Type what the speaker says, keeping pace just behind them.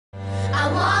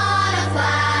wanna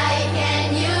fly,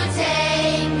 can you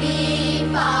take me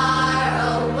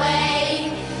far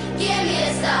away? Give me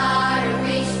a star to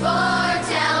reach for,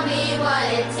 tell me what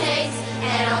it takes,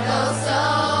 and I'll go so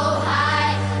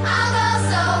high,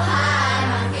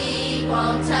 my feet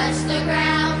won't touch the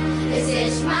ground, this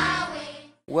is my wings.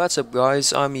 What's up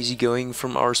guys, I'm EasyGoing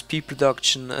from RSP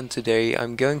Production, and today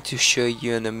I'm going to show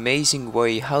you an amazing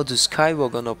way how to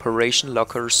skywalk on Operation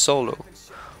Locker solo.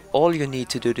 All you need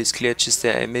to do this glitch is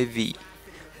the MAV.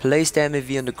 Place the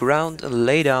MAV on the ground and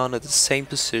lay down at the same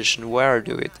position where I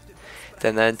do it.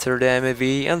 Then enter the MAV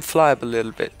and fly up a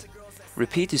little bit.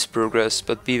 Repeat this progress,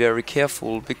 but be very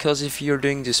careful, because if you're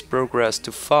doing this progress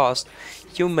too fast,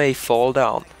 you may fall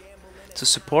down. To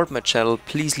support my channel,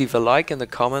 please leave a like and a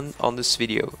comment on this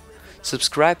video.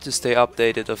 Subscribe to stay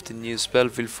updated of the new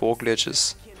Battlefield 4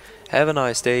 glitches. Have a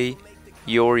nice day,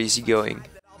 you're EasyGoing.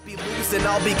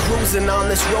 I'll be cruising on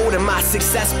this road and my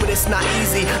success, but it's not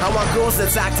easy. I want girls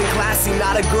that's acting classy,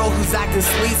 not a girl who's acting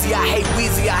sleazy. I hate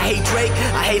Weezy, I hate Drake,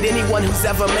 I hate anyone who's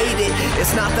ever made it.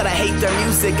 It's not that I hate their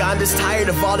music, I'm just tired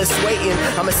of all this waiting.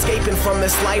 I'm escaping from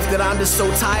this life that I'm just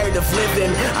so tired of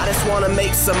living. I just want to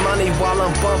make some money while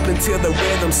I'm bumping to the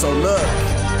rhythm, so look.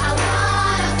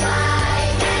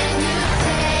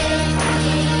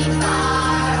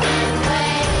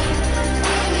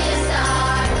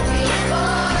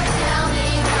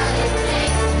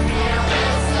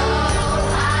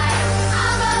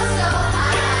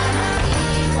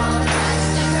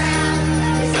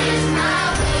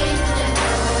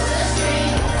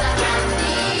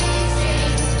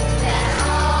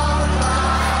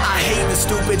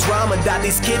 Stupid drama that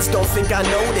these kids don't think I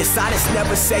notice. I just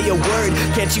never say a word.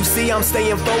 Can't you see I'm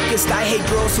staying focused? I hate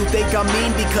girls who think I'm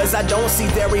mean because I don't see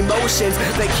their emotions.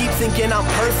 They keep thinking I'm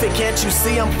perfect. Can't you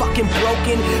see I'm fucking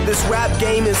broken? This rap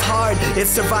game is hard. It's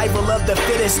survival of the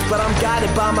fittest, but I'm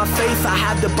guided by my faith. I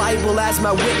have the Bible as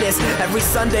my witness. Every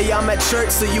Sunday I'm at church,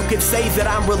 so you could say that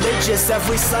I'm religious.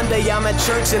 Every Sunday I'm at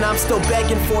church and I'm still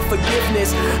begging for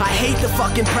forgiveness. I hate the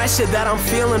fucking pressure that I'm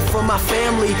feeling from my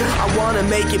family. I wanna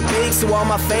make it big so all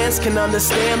my fans can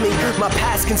understand me. My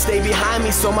past can stay behind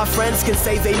me so my friends can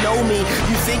say they know me.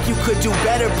 You think you could do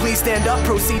better? Please stand up,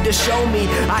 proceed to show me.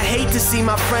 I hate to see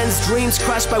my friends' dreams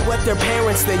crushed by what their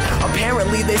parents think.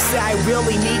 Apparently they say I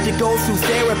really need to go through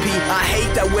therapy. I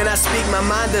hate that when I speak my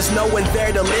mind there's no one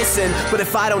there to listen. But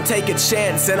if I don't take a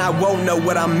chance then I won't know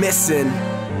what I'm missing.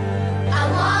 I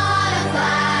wanna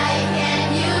fly,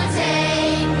 can you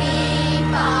take me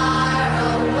far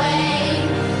away?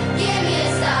 Give me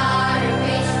a star to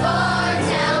reach for,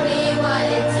 tell me what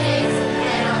it takes,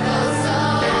 and I'll go so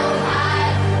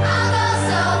high,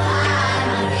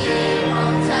 my feet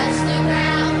won't touch the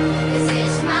ground. Just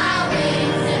hitch my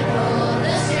wings and pull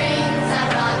the strings. I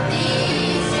got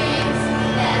these strings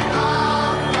that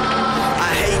all fall.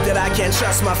 I hate that I can't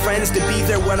trust my friends to be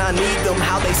there when I need them.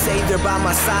 How they say they're by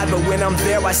my side, but when I'm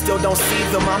there I still don't see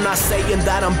them. I'm not saying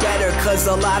that I'm better, cause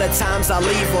a lot of times I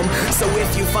leave them. So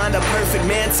if you find a perfect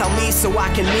man, tell me so I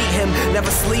can meet him.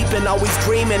 Never sleeping, always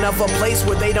dreaming of a place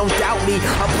where they don't doubt me.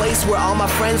 A place where all my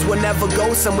friends will never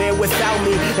go somewhere without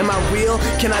me. Am I real?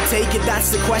 Can I take it? That's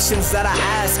the questions that I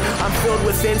ask. I'm filled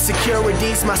with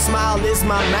insecurities, my smile is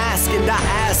my mask. And I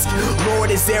ask,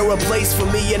 Lord, is there a place for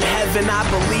me in heaven? I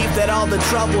believe that all the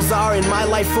troubles are in my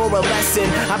life for a lesson.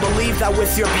 I believe that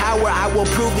with your power I will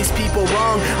prove these people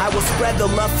wrong. I will spread the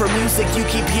love for music you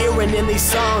keep hearing in these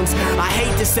songs. I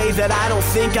hate to say that I don't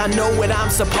think I know what I'm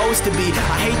supposed to be.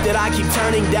 I hate that I keep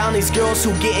turning down these girls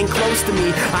who getting close to me.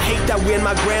 I hate that when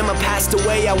my grandma passed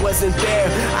away I wasn't there.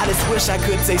 I just wish I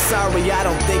could say sorry, I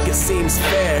don't think it seems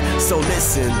fair. So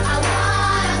listen.